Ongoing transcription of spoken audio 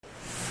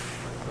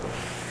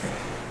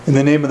In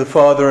the name of the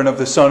Father, and of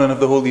the Son, and of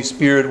the Holy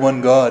Spirit,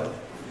 one God.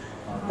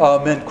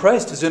 Amen.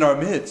 Christ is in our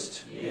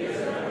midst.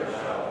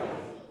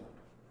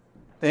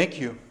 Thank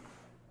you.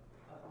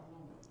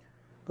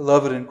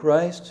 Beloved in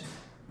Christ,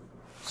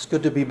 it's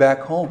good to be back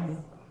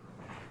home.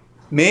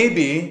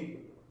 Maybe,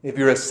 if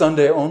you're a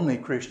Sunday-only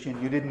Christian,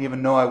 you didn't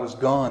even know I was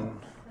gone.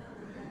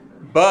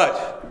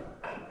 But,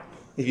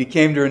 if you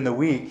came during the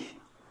week,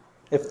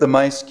 if the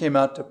mice came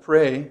out to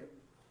pray,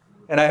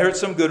 and I heard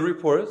some good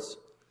reports,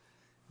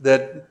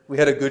 that we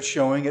had a good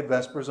showing at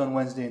Vespers on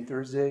Wednesday and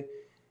Thursday,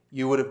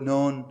 you would have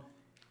known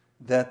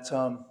that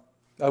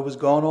I was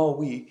gone all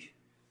week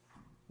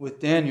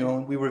with Daniel,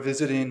 and we were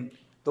visiting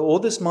the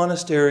oldest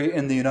monastery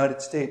in the United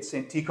States,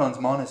 St. Tikhon's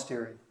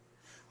Monastery,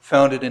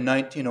 founded in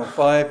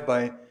 1905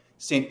 by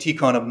St.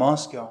 Tikhon of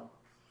Moscow.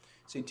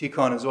 St.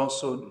 Tikhon is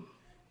also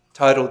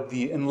titled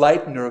the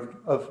Enlightener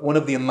of one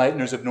of the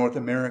Enlighteners of North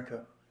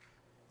America,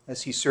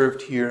 as he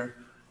served here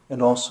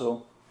and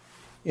also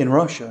in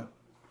Russia.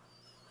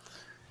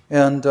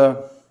 And I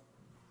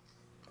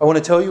want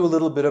to tell you a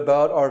little bit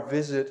about our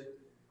visit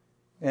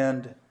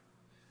and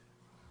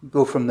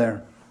go from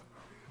there.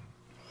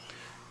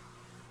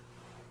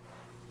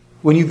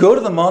 When you go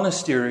to the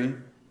monastery,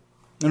 I'm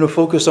going to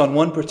focus on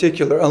one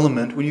particular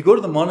element. When you go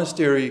to the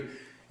monastery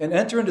and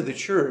enter into the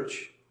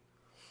church,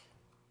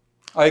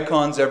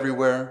 icons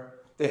everywhere.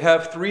 They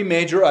have 3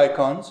 major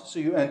icons, so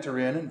you enter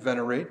in and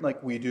venerate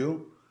like we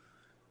do.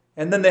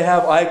 And then they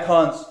have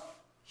icons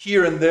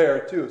here and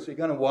there too, so you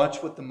got to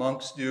watch what the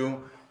monks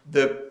do.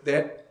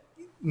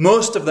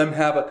 Most of them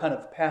have a kind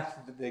of path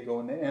that they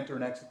go and they enter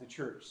and exit the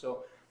church.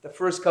 So the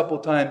first couple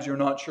times you're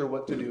not sure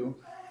what to do,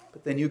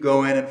 but then you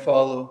go in and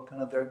follow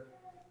kind of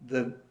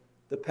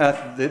the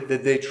path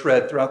that they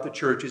tread throughout the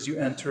church as you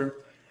enter.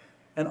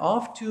 And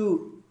off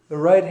to the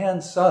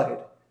right-hand side,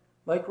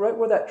 like right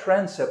where that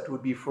transept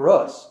would be for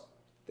us,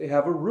 they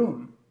have a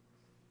room,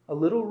 a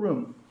little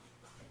room.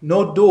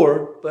 No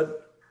door,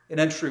 but an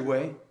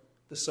entryway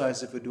the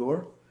size of a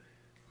door.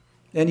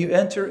 And you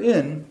enter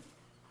in,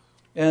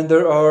 and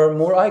there are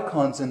more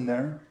icons in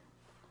there.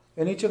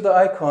 And each of the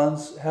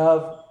icons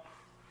have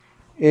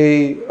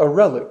a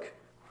relic.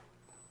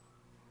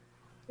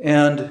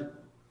 And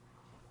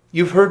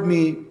you've heard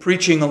me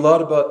preaching a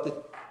lot about the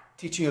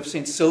teaching of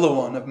St.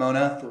 Silouan of Mount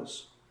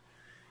Athos.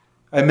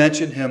 I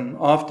mention him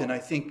often. I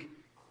think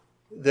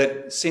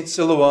that St.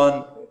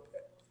 Silouan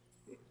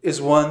is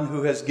one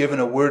who has given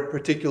a word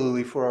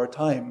particularly for our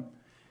time.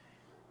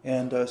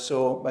 And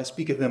so I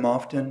speak of him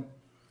often.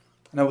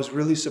 And I was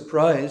really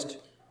surprised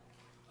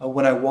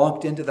when I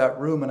walked into that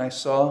room and I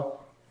saw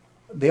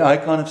the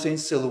icon of St.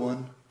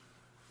 Silouan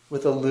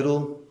with a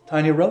little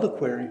tiny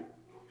reliquary,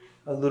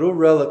 a little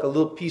relic, a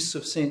little piece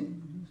of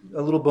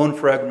a little bone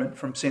fragment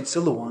from St.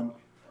 Silouan.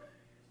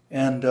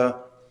 And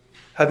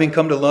having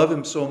come to love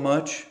him so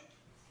much,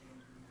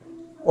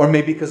 or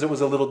maybe because it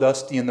was a little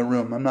dusty in the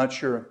room, I'm not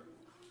sure.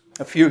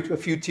 A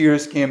few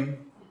tears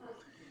came.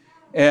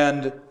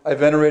 And I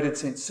venerated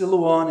St.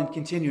 Silouan and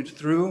continued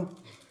through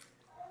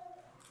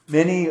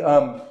many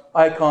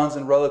icons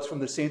and relics from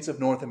the saints of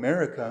North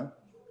America.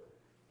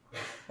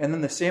 And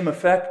then the same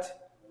effect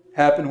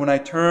happened when I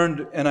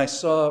turned and I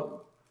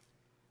saw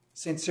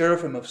St.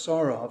 Seraphim of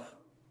Sarov.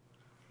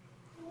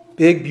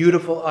 Big,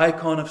 beautiful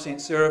icon of St.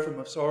 Seraphim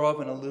of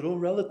Sarov and a little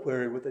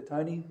reliquary with a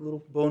tiny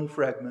little bone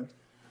fragment.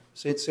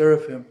 St.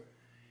 Seraphim.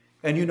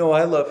 And you know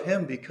I love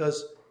him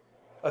because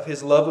of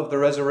his love of the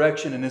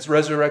resurrection and his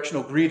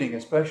resurrectional greeting,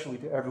 especially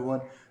to everyone.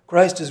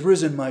 Christ is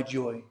risen, my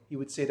joy, he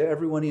would say to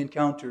everyone he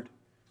encountered.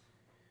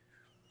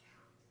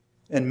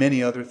 And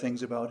many other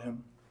things about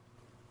him.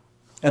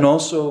 And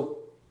also,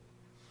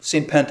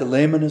 St.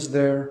 Pantaleon is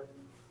there,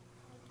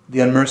 the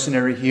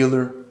unmercenary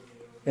healer,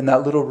 in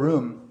that little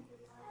room.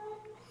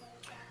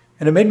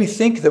 And it made me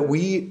think that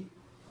we,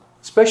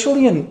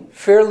 especially in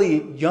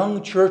fairly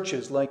young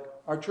churches, like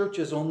our church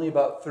is only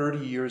about 30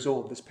 years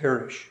old, this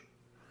parish.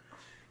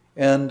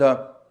 And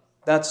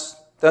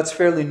that's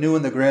fairly new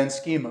in the grand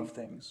scheme of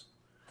things.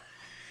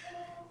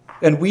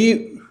 And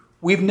we've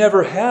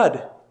never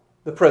had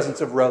the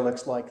presence of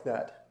relics like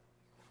that.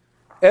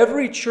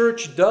 Every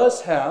church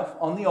does have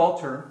on the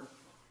altar,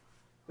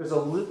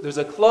 there's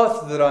a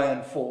cloth that I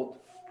unfold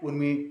when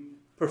we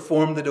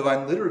perform the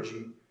Divine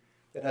Liturgy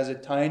that has a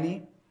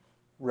tiny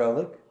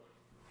relic.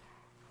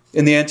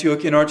 In the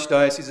Antiochian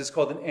Archdiocese, it's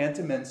called an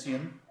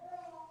antimension.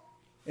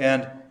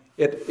 And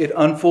it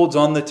unfolds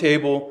on the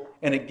table,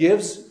 and it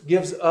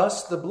gives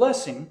us the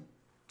blessing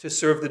to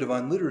serve the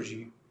Divine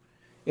Liturgy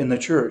in the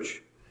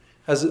church.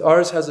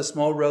 Ours has a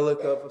small relic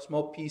of a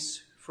small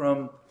piece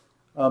from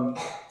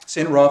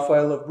St.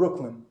 Raphael of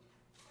Brooklyn.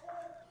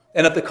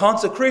 And at the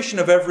consecration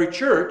of every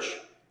church,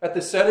 at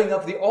the setting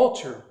of the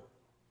altar,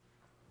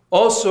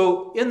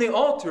 also in the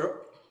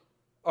altar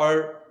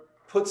are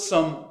put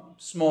some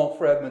small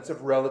fragments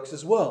of relics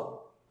as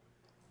well.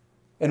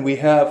 And we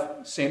have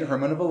St.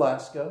 Herman of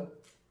Alaska,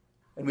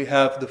 and we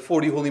have the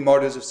 40 Holy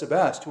Martyrs of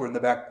Sebaste, who are in the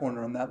back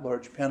corner on that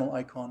large panel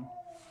icon.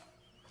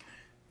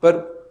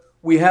 But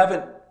we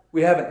haven't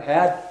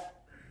had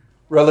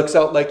relics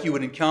out like you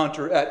would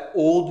encounter at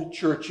old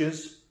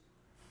churches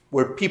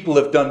where people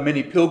have done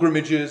many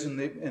pilgrimages,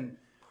 and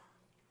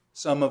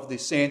some of the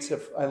saints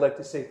have, I like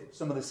to say,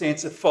 some of the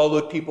saints have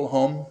followed people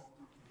home,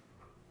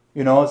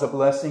 as a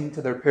blessing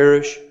to their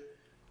parish.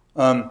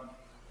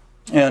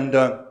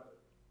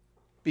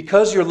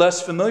 Because you're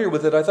less familiar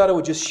with it, I thought I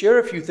would just share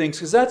a few things,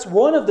 because that's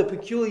one of the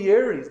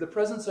peculiarities. The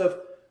presence of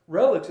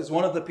relics is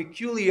one of the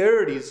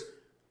peculiarities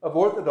of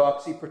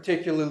Orthodoxy,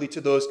 particularly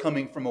to those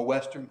coming from a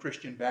Western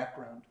Christian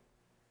background.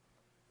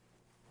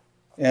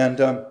 And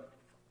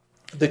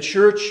the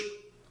Church,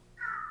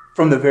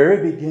 from the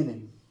very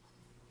beginning,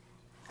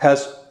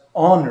 has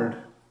honored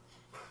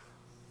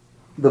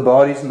the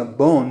bodies and the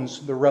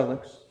bones, the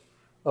relics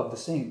of the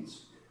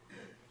saints.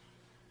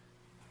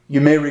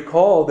 You may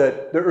recall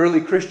that the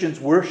early Christians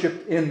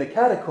worshipped in the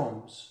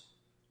catacombs.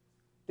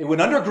 They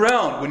went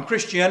underground when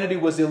Christianity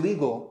was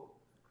illegal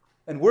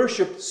and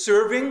worshipped,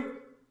 serving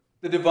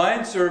the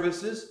divine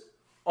services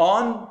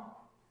on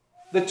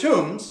the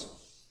tombs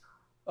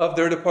of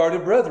their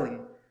departed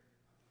brethren.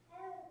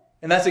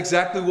 And that's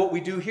exactly what we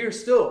do here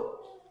still.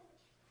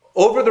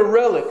 Over the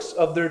relics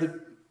of their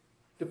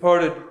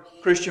departed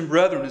Christian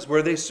brethren is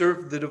where they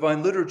serve the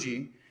divine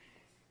liturgy.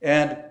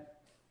 And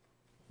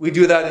we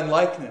do that in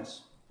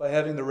likeness by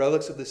having the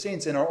relics of the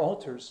saints in our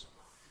altars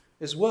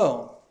as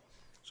well.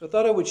 So I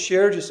thought I would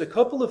share just a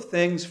couple of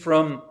things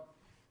from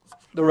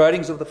the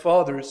writings of the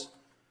Fathers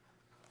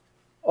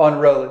on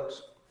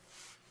relics.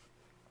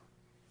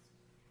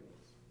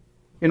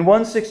 In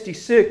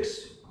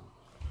 166,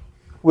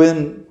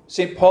 when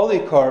St.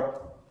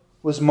 Polycarp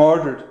was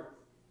martyred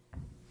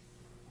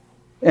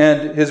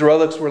and his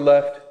relics were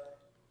left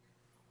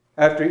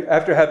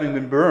after having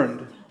been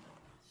burned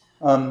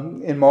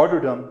in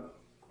martyrdom,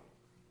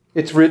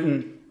 it's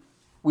written,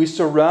 "We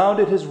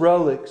surrounded his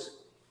relics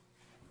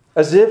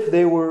as if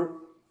they were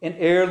an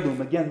heirloom."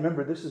 Again,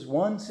 remember, this is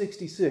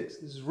 166.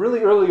 This is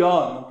really early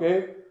on,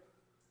 okay?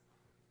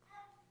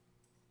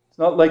 It's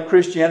not like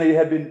Christianity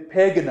had been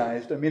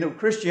paganized.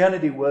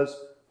 Christianity was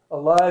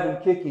alive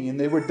and kicking, and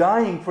they were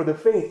dying for the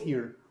faith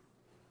here.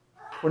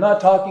 We're not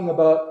talking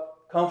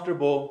about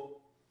comfortable,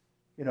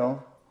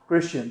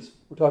 Christians.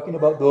 We're talking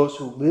about those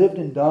who lived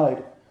and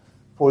died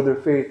for their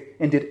faith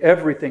and did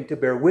everything to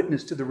bear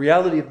witness to the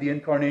reality of the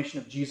incarnation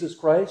of Jesus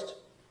Christ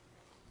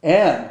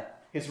and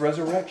his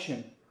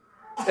resurrection.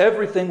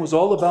 Everything was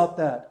all about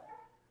that.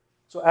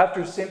 So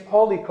after St.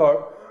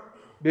 Polycarp,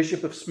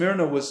 Bishop of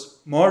Smyrna, was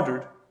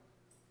martyred,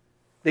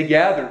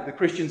 the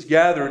Christians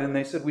gathered, and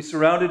they said, "We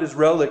surrounded his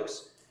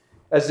relics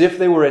as if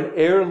they were an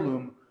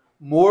heirloom,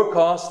 more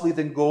costly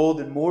than gold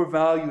and more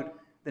valued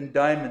than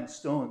diamond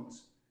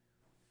stones.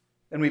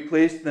 And we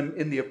placed them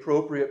in the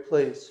appropriate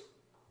place.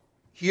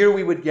 Here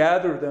we would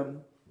gather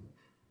them.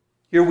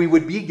 Here we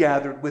would be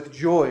gathered with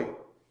joy.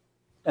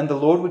 And the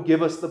Lord would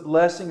give us the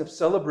blessing of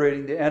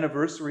celebrating the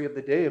anniversary of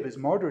the day of his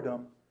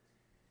martyrdom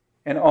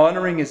and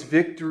honoring his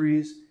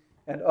victories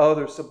and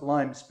other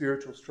sublime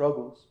spiritual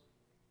struggles."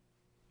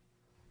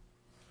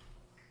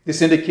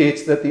 This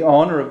indicates that the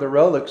honor of the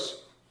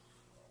relics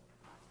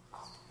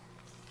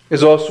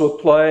is also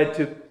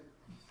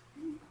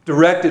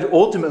directed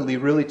ultimately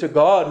really to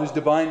God, whose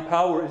divine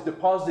power is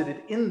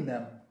deposited in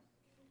them.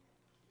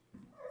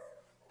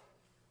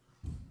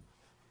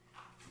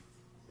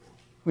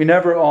 We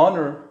never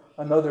honor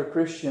another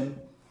Christian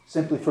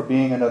simply for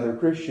being another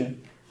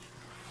Christian.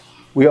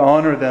 We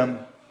honor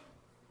them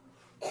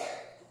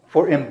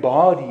for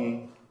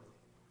embodying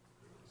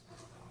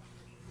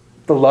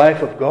the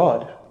life of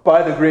God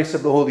by the grace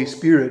of the Holy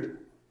Spirit.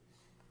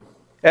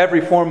 Every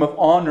form of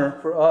honor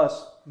for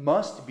us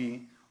must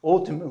be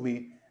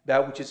ultimately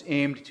that which is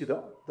aimed to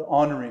the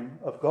honoring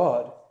of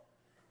God.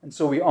 And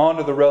so we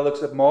honor the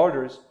relics of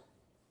martyrs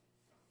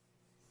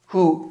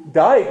who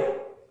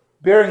died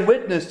bearing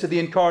witness to the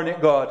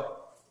incarnate God.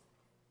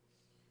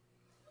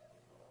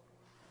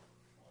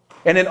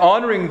 And in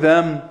honoring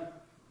them,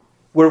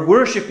 we're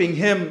worshiping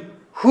him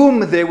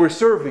whom they were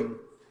serving,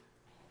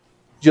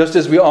 just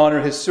as we honor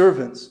his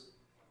servants,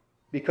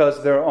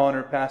 because their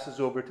honor passes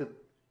over to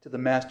the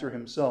Master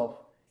himself.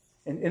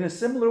 And in a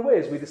similar way,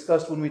 as we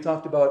discussed when we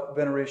talked about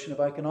veneration of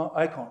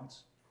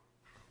icons.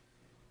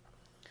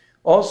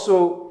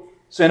 Also,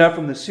 St.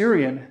 Ephraim the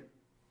Syrian,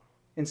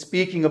 in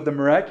speaking of the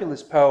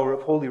miraculous power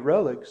of holy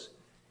relics,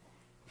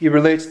 he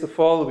relates the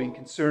following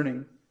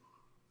concerning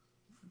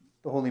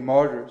the holy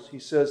martyrs. He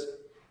says,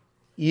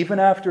 "Even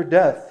after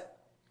death,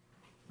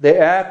 they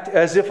act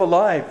as if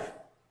alive,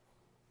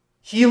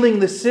 healing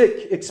the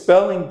sick,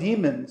 expelling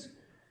demons,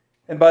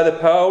 and by the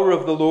power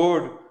of the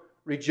Lord,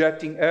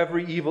 rejecting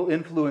every evil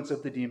influence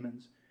of the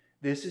demons.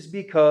 This is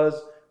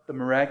because the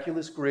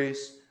miraculous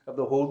grace of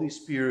the Holy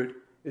Spirit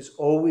is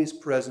always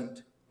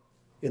present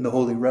in the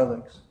holy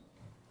relics."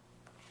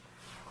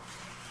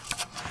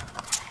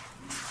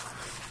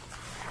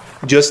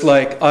 Just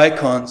like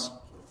icons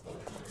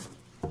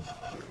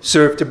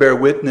serve to bear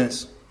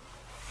witness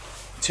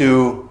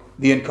to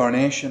the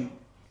incarnation,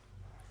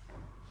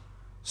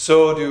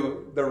 so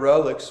do the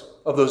relics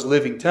of those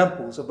living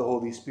temples of the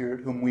Holy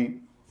Spirit, whom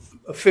we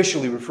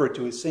officially refer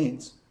to as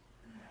saints.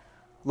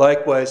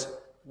 Likewise,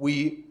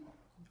 we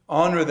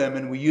honor them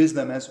and we use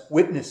them as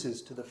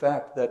witnesses to the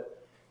fact that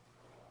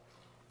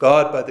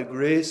God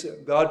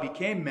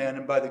became man,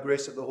 and by the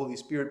grace of the Holy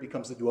Spirit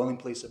becomes the dwelling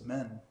place of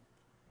men.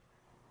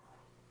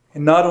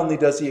 And not only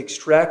does he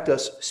extract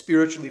us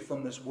spiritually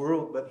from this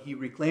world, but he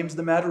reclaims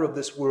the matter of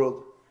this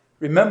world.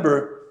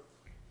 Remember,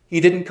 he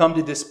didn't come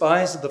to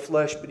despise the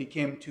flesh, but he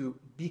came to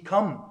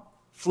become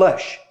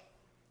flesh.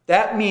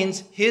 That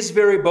means his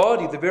very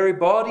body, the very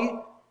body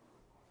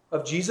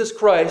of Jesus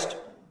Christ,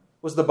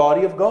 was the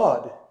body of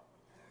God.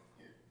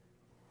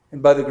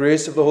 And by the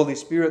grace of the Holy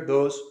Spirit,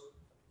 those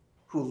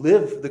who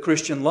live the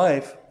Christian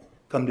life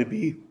come to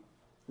be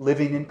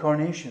living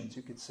incarnations,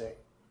 you could say.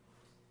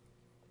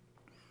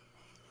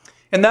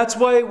 And that's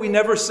why we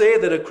never say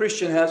that a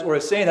Christian has, or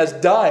a saint has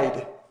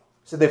died.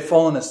 So they've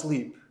fallen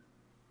asleep.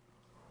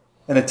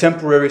 And a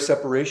temporary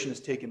separation has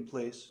taken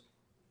place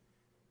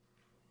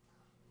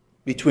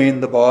between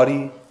the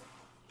body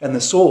and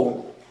the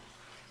soul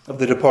of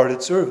the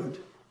departed servant.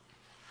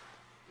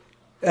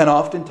 And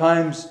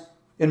oftentimes,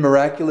 in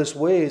miraculous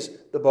ways,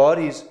 the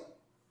bodies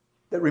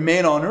that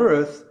remain on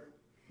earth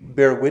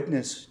bear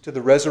witness to the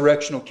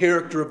resurrectional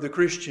character of the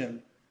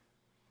Christian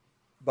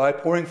by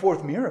pouring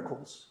forth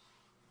miracles.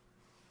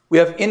 We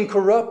have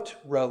incorrupt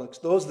relics,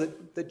 those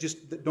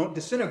that don't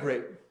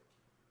disintegrate.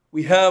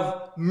 We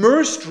have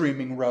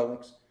myrrh-streaming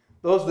relics,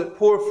 those that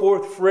pour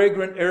forth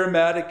fragrant,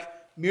 aromatic,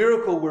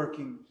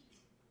 miracle-working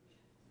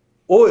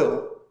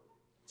oil.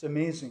 It's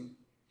amazing.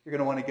 You're going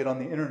to want to get on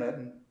the internet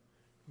and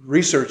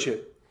research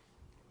it.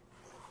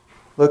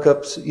 Look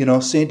up,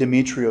 Saint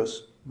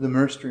Demetrios, the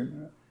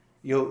myrrh-streamer.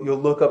 You'll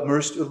look up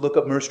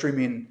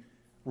myrrh-streaming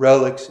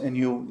relics, and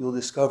you'll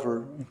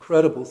discover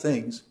incredible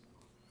things.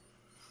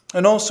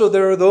 And also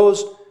there are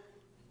those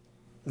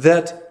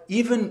that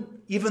even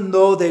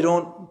though they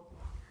don't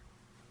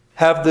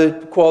have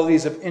the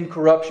qualities of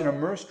incorruption or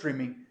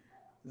myrrh-streaming,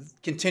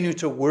 continue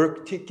to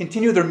work,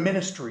 continue their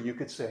ministry, you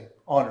could say,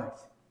 on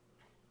earth.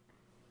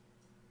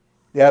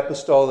 The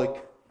apostolic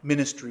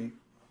ministry,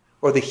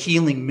 or the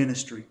healing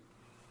ministry.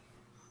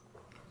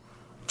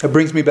 That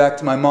brings me back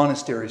to my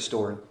monastery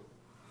story.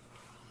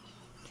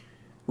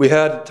 We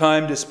had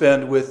time to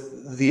spend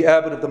with the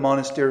abbot of the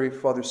monastery,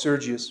 Father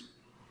Sergius.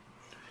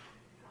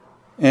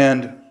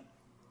 And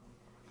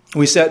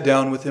we sat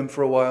down with him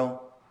for a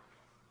while,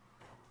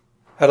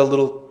 had a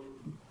little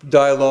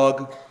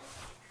dialogue.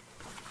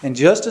 And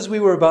just as we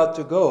were about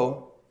to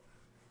go,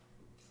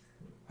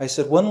 I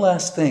said, one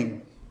last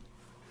thing.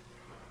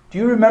 Do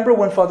you remember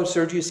when Father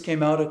Sergius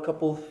came out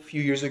a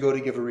few years ago to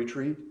give a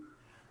retreat?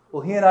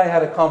 Well, he and I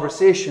had a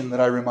conversation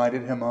that I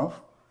reminded him of.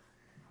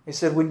 He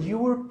said, when you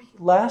were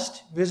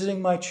last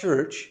visiting my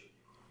church,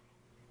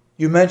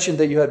 you mentioned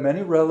that you had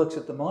many relics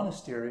at the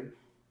monastery.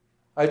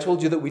 I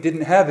told you that we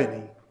didn't have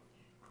any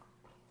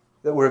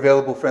that were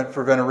available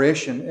for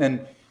veneration.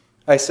 And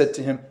I said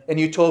to him, and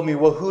you told me,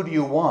 well, who do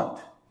you want?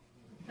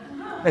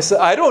 I said,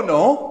 I don't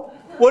know.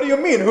 What do you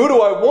mean? Who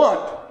do I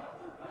want?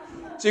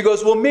 So he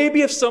goes, well,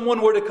 maybe if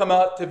someone were to come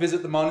out to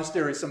visit the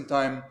monastery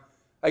sometime,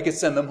 I could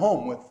send them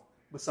home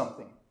with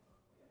something.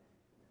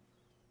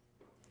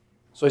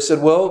 So I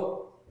said,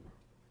 well,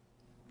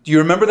 do you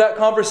remember that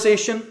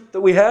conversation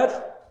that we had?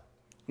 And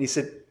he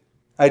said,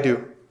 I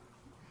do.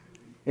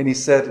 And he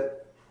said,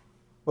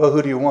 well,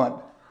 who do you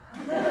want?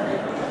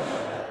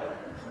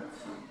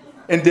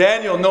 And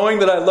Daniel, knowing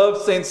that I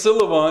love St.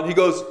 Silouan, he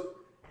goes,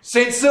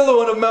 St.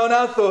 Silouan of Mount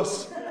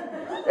Athos.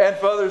 And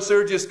Father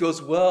Sergius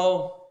goes,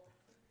 well,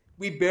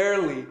 we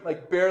barely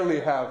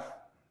have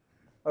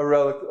a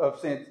relic of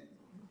St.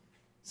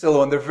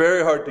 Silouan. They're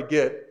very hard to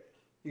get.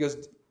 He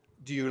goes,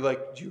 do you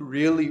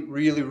really,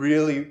 really,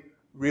 really,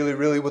 really,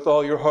 really, with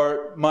all your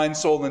heart, mind,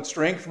 soul, and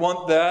strength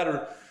want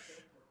that?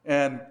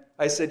 And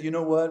I said, you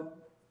know what?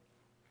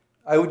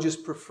 I would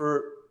just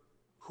prefer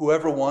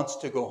whoever wants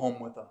to go home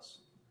with us.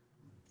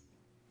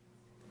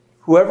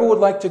 Whoever would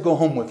like to go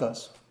home with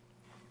us.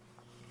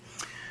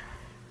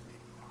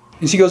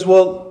 And she goes,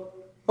 well,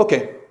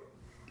 okay,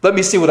 let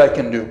me see what I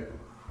can do.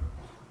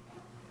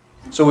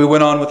 So we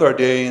went on with our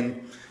day,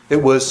 and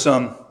it was,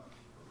 I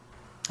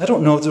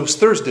don't know, it was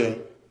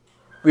Thursday.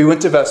 We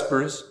went to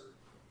Vespers,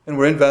 and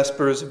we're in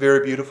Vespers,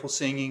 very beautiful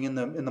singing in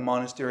the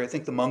monastery. I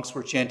think the monks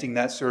were chanting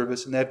that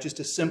service, and they have just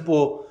a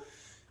simple,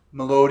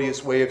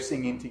 melodious way of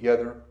singing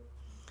together.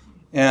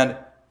 And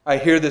I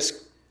hear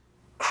this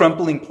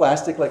crumpling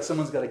plastic like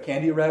someone's got a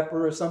candy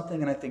wrapper or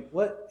something, and I think,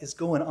 what is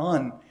going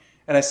on?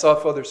 And I saw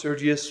Father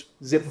Sergius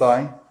zip by,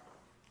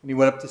 and he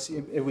went up to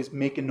see, it was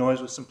making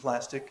noise with some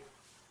plastic.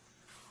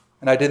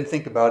 And I didn't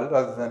think about it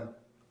other than,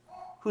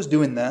 who's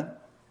doing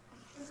that?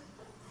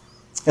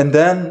 And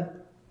then,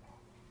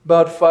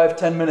 about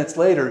 5-10 minutes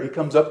later, he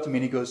comes up to me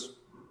and he goes,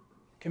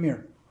 come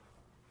here.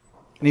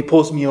 And he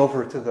pulls me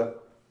over to the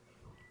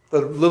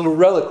little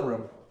relic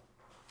room.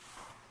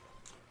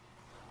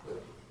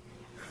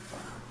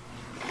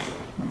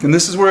 And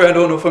this is where I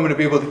don't know if I'm going to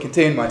be able to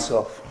contain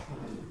myself.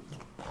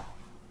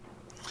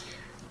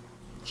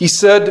 He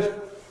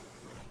said,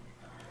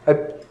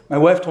 my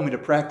wife told me to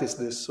practice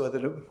this so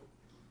that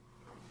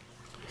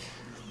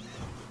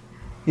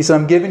he said,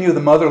 I'm giving you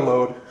the mother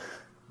lode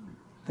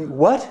think,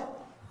 what?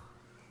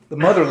 The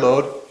mother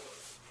lode.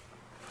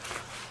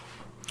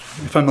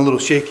 If I'm a little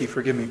shaky,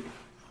 forgive me.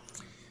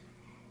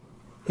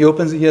 He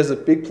opens it, he has a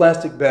big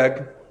plastic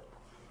bag,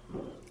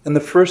 and the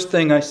first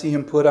thing I see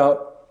him put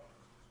out,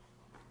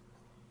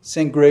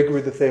 St.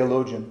 Gregory the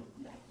Theologian.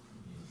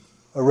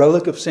 A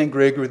relic of St.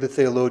 Gregory the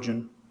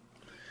Theologian,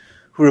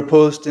 who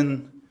reposed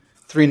in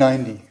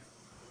 390.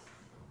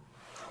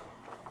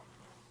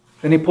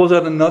 Then he pulls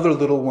out another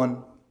little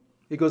one.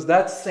 He goes,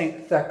 that's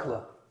St.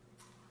 Thecla,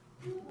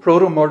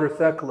 proto-martyr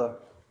Thecla,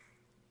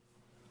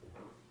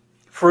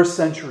 1st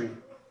century.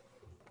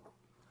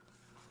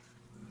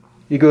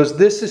 He goes,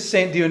 this is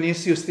St.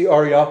 Dionysius the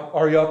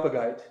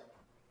Areopagite,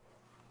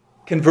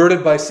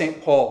 converted by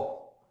St.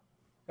 Paul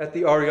at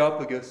the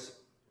Areopagus,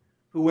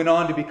 who went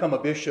on to become a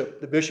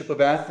bishop, the Bishop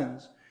of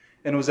Athens,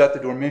 and was at the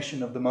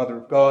Dormition of the Mother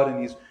of God,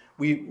 and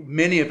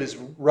many of his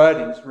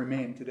writings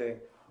remain today.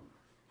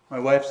 My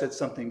wife said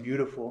something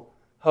beautiful,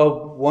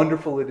 how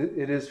wonderful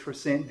it is for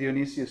St.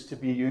 Dionysius to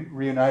be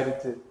reunited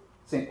to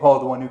St. Paul,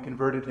 the one who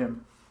converted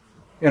him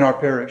in our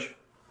parish.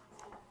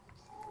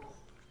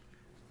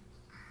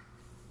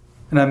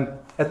 And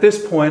at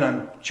this point,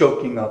 I'm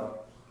choking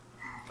up.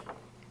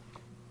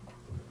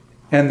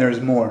 And there's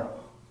more.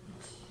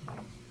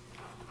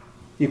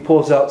 He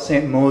pulls out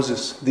St.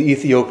 Moses, the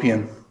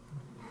Ethiopian,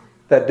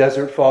 that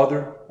desert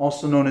father,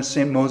 also known as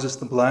St. Moses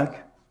the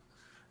Black.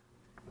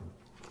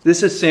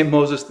 This is St.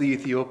 Moses the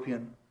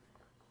Ethiopian.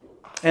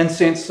 And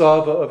St.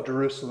 Sava of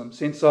Jerusalem,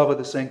 St. Sava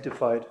the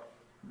Sanctified,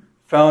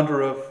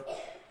 founder of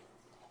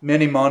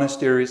many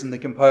monasteries and the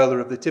compiler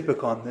of the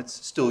Tikhon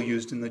that's still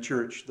used in the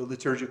church, the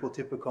liturgical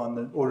Tikhon,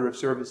 the order of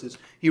services.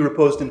 He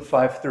reposed in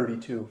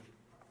 532.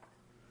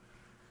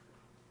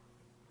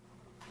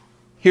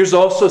 Here's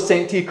also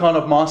St. Tikhon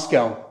of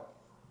Moscow,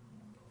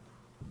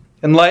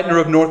 enlightener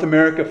of North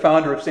America,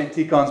 founder of St.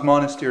 Tikhon's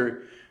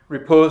Monastery,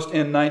 reposed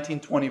in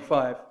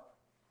 1925.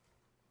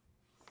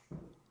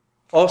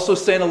 Also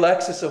St.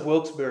 Alexis of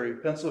Wilkes-Barre,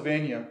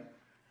 Pennsylvania,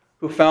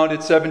 who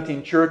founded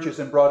 17 churches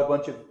and brought a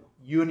bunch of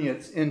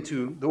unions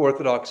into the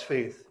Orthodox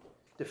faith,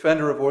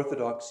 defender of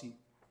orthodoxy.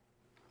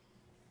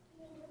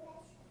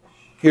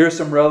 Here are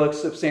some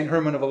relics of St.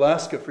 Herman of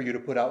Alaska for you to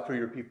put out for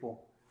your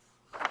people.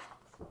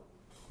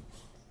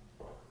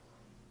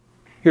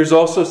 Here's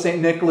also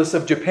St. Nicholas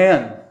of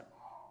Japan,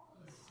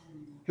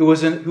 who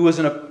was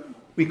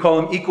we call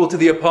him equal to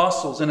the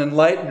apostles, an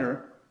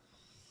enlightener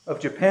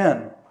of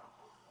Japan,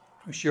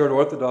 who shared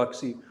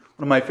orthodoxy. One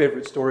of my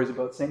favorite stories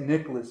about St.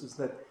 Nicholas is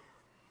that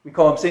we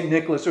call him St.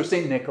 Nicholas or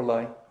St.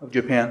 Nikolai of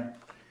Japan.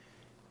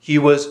 He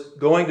was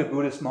going to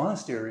Buddhist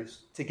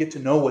monasteries to get to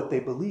know what they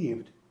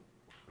believed.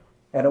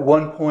 And at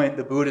one point,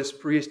 the Buddhist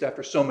priest,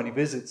 after so many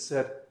visits,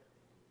 said,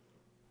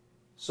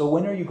 "So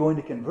when are you going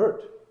to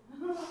convert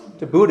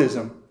to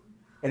Buddhism?"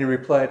 And he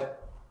replied,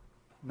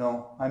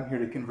 "No, I'm here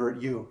to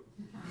convert you."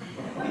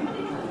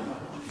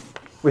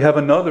 We have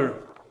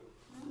another,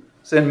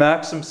 St.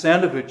 Maxim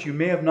Sandovich. You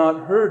may have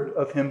not heard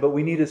of him, but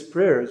we need his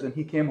prayers. And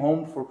he came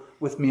home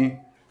with me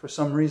for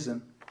some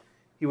reason.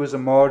 He was a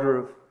martyr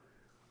of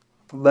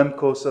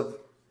Lemkos of,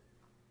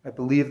 I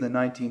believe, the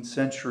 19th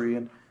century.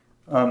 And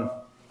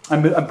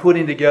I'm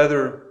putting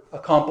together a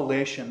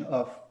compilation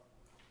of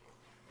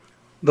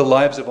the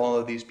lives of all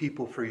of these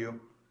people for you.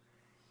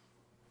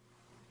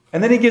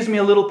 And then he gives me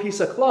a little piece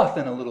of cloth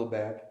in a little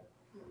bag.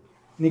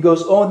 And he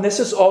goes, "Oh, and this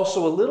is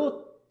also a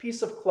little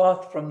piece of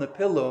cloth from the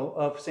pillow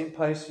of St.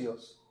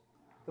 Paisios,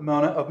 of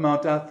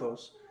Mount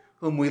Athos,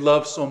 whom we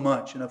love so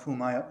much and of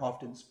whom I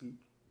often speak."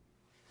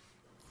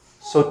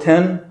 So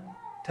 10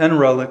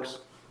 relics.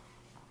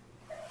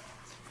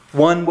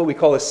 One, what we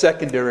call a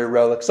secondary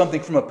relic,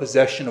 something from a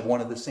possession of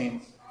one of the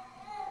saints.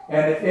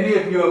 And if any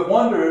of you have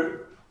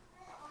wondered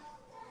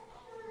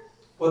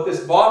what this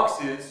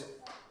box is,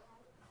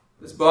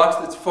 this box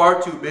that's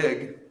far too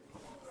big,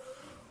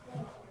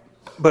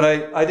 but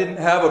I didn't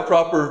have a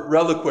proper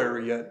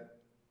reliquary yet,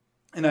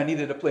 and I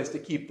needed a place to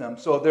keep them.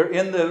 So they're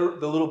in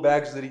the little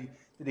bags that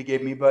he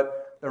gave me,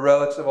 but the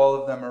relics of all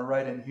of them are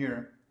right in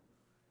here.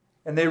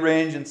 And they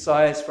range in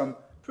size from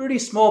pretty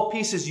small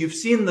pieces. You've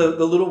seen the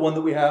little one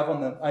that we have on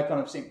the icon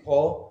of St.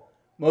 Paul.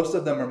 Most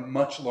of them are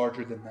much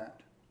larger than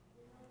that.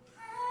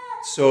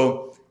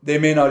 So they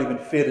may not even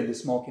fit into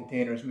small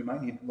containers. We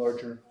might need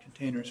larger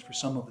containers for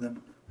some of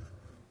them.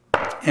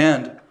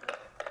 And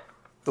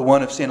the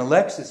one of St.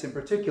 Alexis in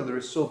particular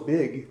is so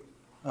big.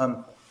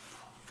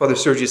 Father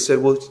Sergius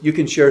said, "Well, you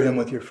can share him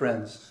with your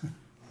friends."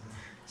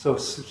 So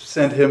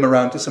send him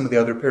around to some of the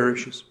other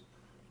parishes.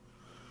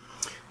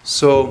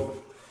 So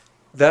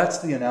that's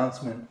the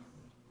announcement.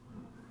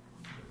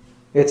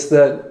 It's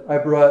that I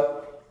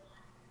brought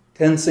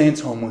 10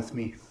 saints home with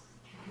me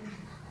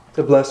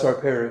to bless our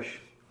parish.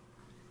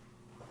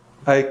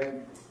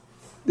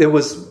 It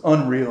was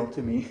unreal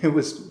to me. It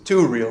was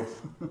too real.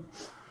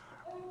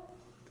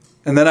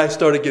 And then I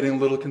started getting a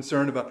little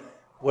concerned about,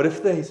 what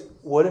if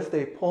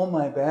they pull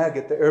my bag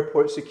at the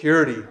airport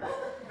security?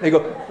 They go,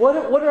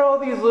 what are all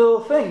these little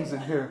things in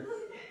here?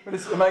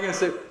 Am I going to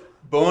say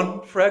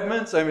bone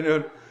fragments? I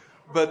mean,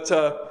 but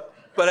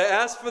I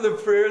asked for the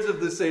prayers of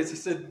the saints. I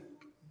said,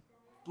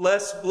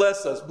 Bless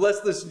us. Bless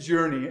this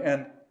journey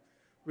and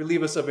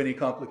relieve us of any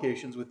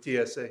complications with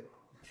TSA.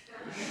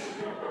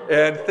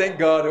 And thank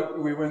God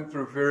we went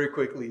through very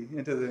quickly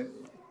into the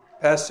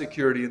past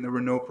security and there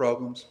were no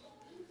problems.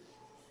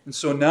 And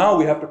so now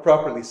we have to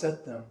properly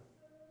set them.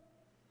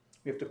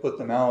 We have to put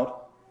them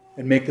out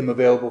and make them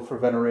available for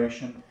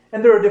veneration.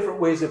 And there are different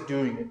ways of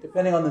doing it,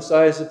 depending on the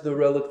size of the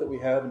relic that we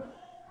have.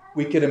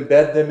 We could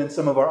embed them in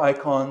some of our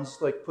icons,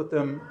 like put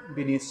them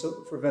beneath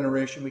for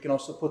veneration. We can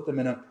also put them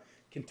in a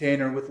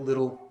container with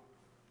little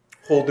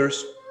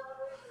holders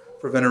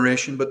for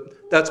veneration.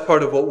 But that's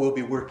part of what we'll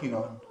be working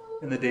on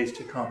in the days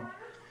to come.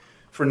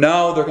 For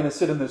now, they're going to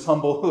sit in this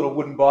humble little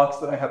wooden box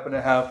that I happen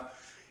to have.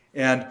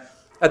 And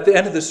at the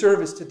end of the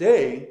service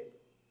today,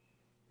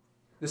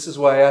 this is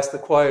why I asked the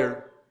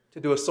choir to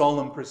do a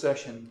solemn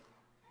procession.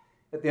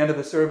 At the end of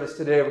the service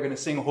today, we're going to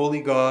sing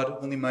Holy God,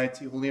 Holy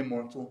Mighty, Holy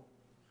Immortal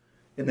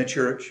in the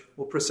church.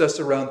 We'll process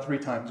around 3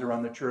 times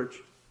around the church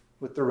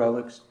with the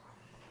relics.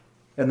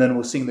 And then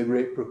we'll sing the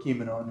great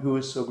Prokimenon, Who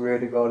is so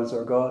great a God as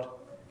our God.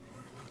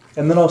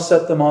 And then I'll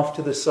set them off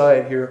to the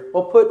side here.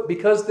 I'll put,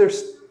 because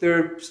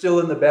they're still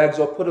in the bags,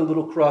 I'll put a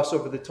little cross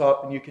over the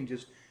top and you can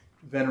just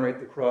venerate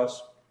the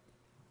cross.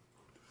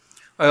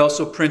 I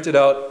also printed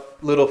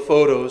out little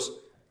photos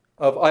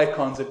of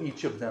icons of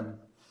each of them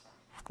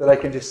that I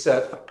can just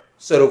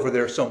set over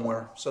there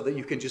somewhere so that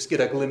you can just get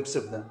a glimpse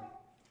of them.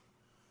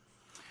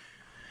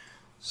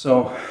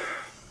 So,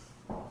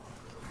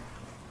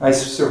 I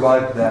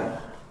survived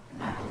that.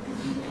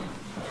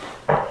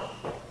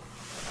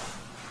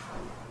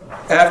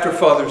 After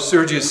Father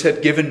Sergius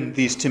had given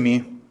these to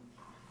me,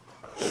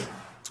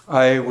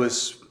 I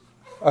was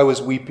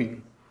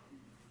weeping.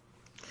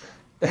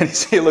 And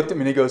he looked at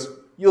me and he goes,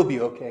 "You'll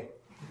be okay."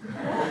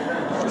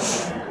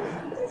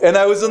 And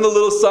I was in the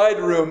little side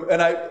room,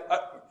 and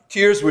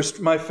tears were,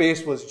 my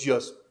face was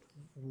just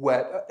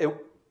wet.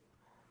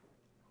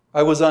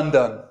 I was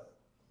undone.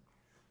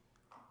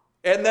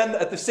 And then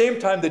at the same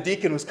time, the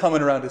deacon was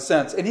coming around to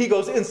sense. And he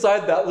goes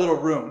inside that little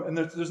room. And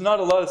there's not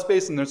a lot of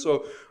space in there.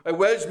 So I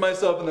wedged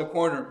myself in the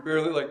corner,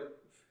 barely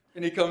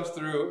and he comes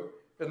through.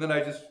 And then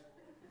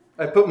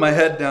I put my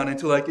head down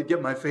until I could get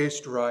my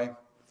face dry.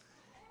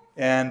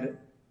 And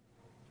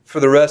for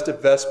the rest of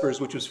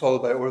Vespers, which was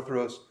followed by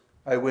Orthros,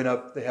 I went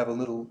up. They have a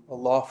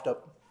loft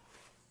up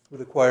where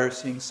the choir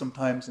sings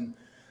sometimes. And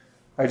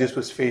I just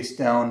was face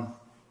down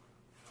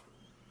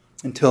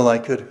until I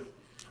could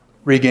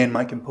regain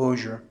my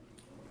composure.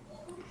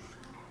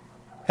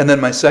 And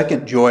then my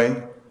second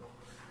joy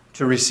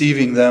to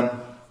receiving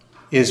them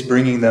is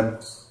bringing them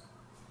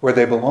where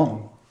they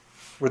belong,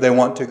 where they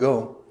want to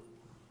go,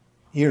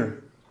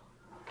 here.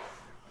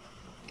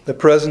 The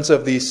presence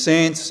of these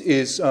saints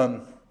is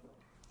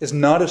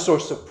not a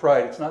source of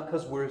pride. It's not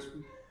because we're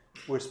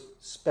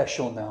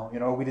special now.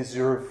 We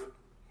deserve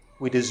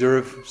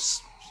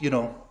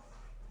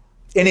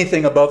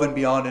anything above and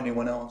beyond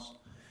anyone else.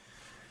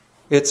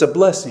 It's a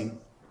blessing,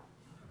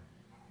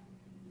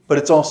 but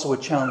it's also a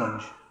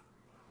challenge.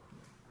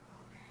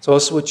 It's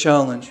also a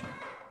challenge.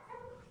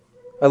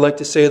 I like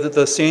to say that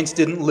the saints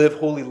didn't live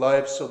holy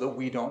lives so that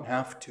we don't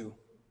have to.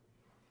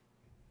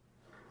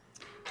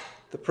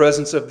 The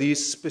presence of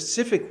these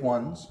specific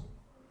ones,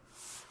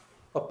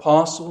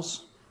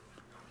 apostles,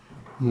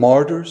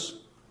 martyrs,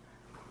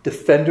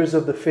 defenders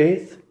of the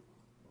faith,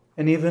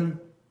 and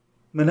even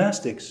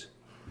monastics.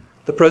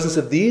 The presence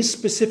of these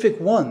specific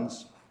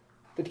ones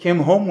that came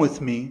home with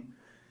me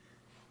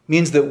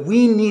means that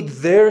we need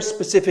their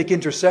specific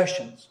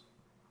intercessions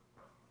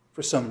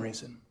for some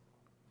reason.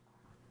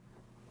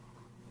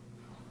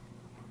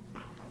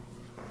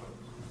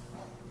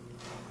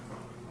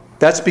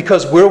 That's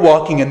because we're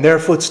walking in their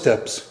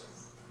footsteps.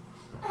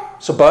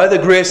 So by the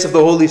grace of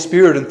the Holy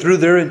Spirit and through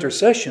their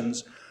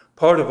intercessions,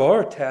 part of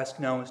our task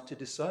now is to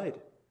decide,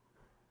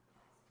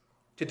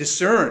 to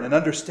discern and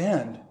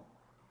understand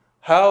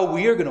how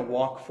we are going to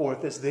walk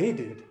forth as they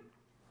did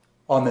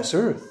on this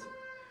earth,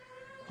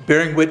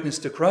 bearing witness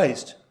to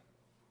Christ.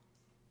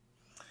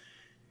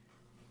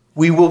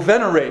 We will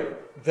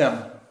venerate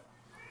them.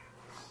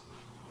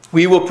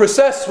 We will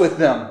process with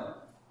them.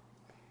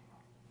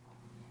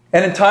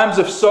 And in times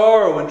of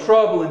sorrow and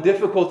trouble and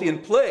difficulty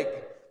and plague,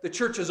 the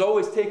church has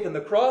always taken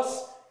the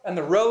cross and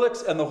the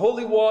relics and the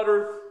holy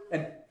water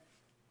and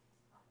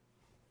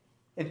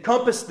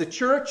encompassed the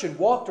church and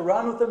walked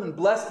around with them and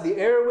blessed the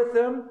air with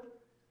them,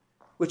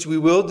 which we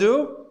will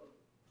do.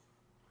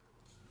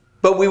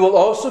 But we will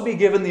also be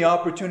given the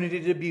opportunity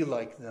to be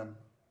like them.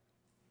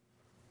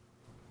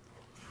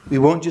 We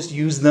won't just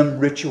use them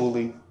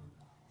ritually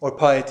or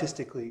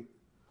pietistically,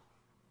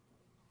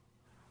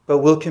 but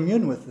we'll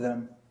commune with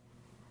them.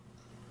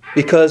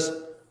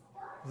 Because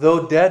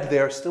though dead, they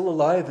are still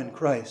alive in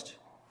Christ.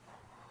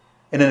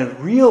 And in a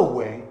real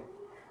way,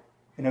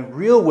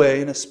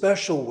 in a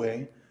special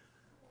way,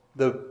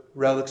 the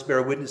relics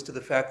bear witness to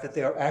the fact that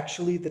they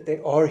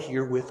are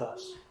here with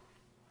us.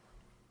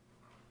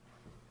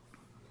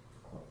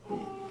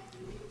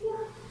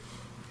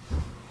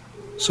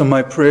 So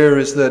my prayer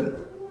is that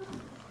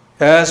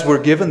as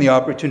we're given the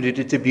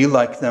opportunity to be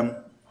like them,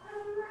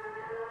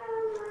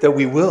 that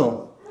we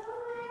will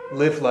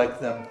live like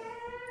them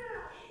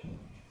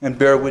and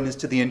bear witness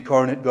to the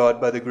incarnate God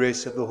by the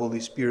grace of the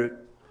Holy Spirit,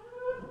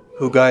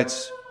 who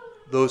guides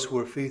those who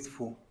are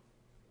faithful.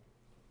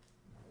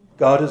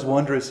 God is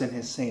wondrous in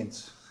His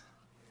saints.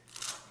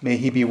 May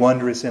He be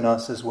wondrous in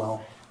us as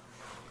well.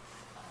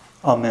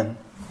 Amen.